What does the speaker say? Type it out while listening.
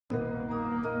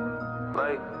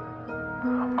Like,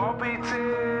 I'm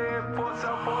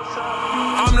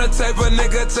the type of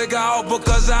nigga take her out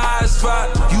because her eyes fat.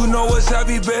 You know what's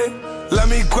heavy, babe? Let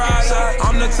me grab that.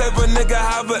 I'm the type of nigga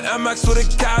have an MX with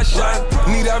a cash out.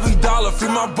 Need every dollar, free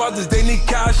my brothers, they need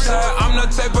cash out. I'm the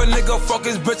type of nigga fuck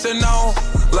his bitch and now.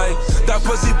 Like, that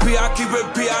pussy P, I keep it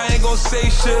P, I ain't gon' say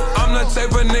shit. I'm the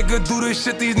type of nigga do this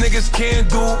shit these niggas can't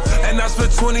do. And I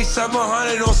spent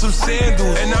 2,700 on some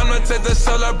sandals. And I'm the type to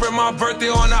celebrate my birthday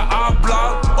on the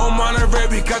block. On Monterey,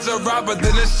 because a rapper,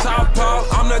 then it's top pop.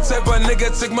 I'm the type of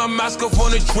nigga take my mask off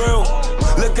on the drill.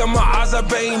 Look at my eyes, I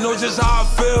bet he know just how I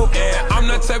feel. And I'm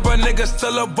the type of nigga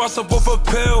still a bust up off a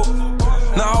pill.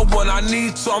 Now when I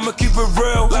need to, I'ma keep it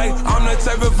real. Like, I'm the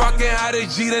type if I can't have a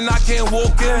G, then I can't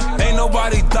walk in. Ain't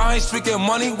nobody dying, speaking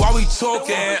money while we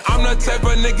talking. I'm the type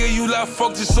of nigga you left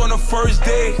fuck just on the first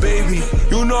day, baby.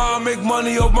 You know I make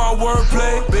money off my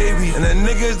wordplay, baby. And the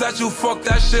niggas that you fuck,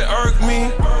 that shit irk me.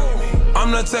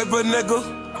 I'm the type of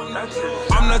nigga.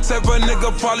 I'm the type of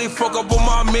nigga probably fuck up on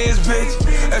my man's bitch.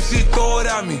 If she throw it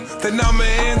at me, then I'ma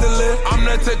handle it. I'm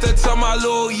the type to tell my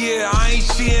little I ain't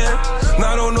cheating.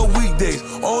 Not on the weekdays,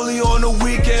 only on the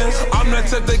weekends. I'm the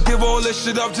type to give all this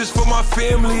shit up just for my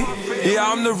family. Yeah,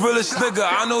 I'm the realest nigga,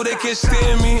 I know they can't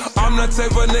stand me. I'm the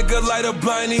type of nigga light a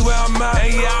blind anywhere I'm at.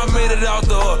 And yeah, I made it out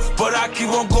the hood, but I keep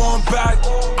on going back.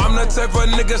 I'm the type of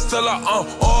nigga still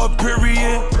all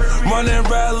period. Running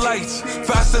red lights,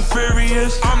 fast and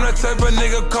furious. I'm the type of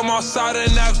nigga come outside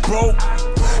and act broke.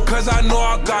 Cause I know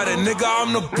I got it, nigga,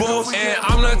 I'm the boss. And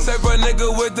I'm the type of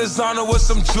nigga with designer with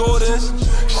some Jordans.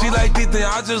 She like DThang,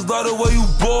 I just love the way you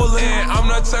ballin'. And I'm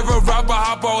the type of rapper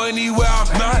hop out anywhere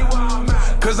I'm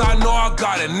at. Cause I know I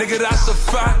got it, nigga, that's a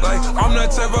fact. Like, I'm the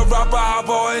type of rapper hop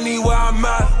out anywhere I'm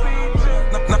at.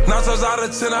 9 times out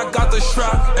of 10, I got the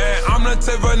strap. And I'm the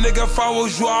type of nigga, if I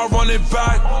was you, I'll run it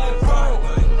back.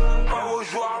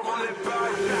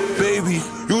 Baby,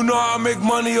 you know I make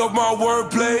money off my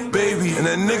wordplay, baby. And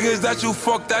the niggas that you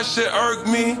fuck, that shit irk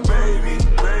me, baby.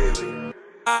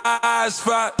 Eyes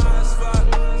fat,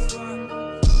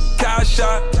 cash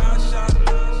out,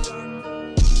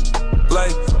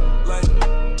 like,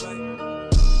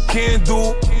 can't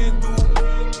do.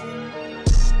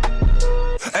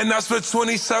 And I spent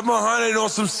 2,700 on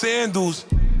some sandals.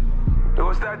 Yo,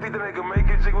 what's that DThang nigga? Make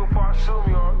it jiggle before I shoot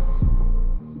me, on.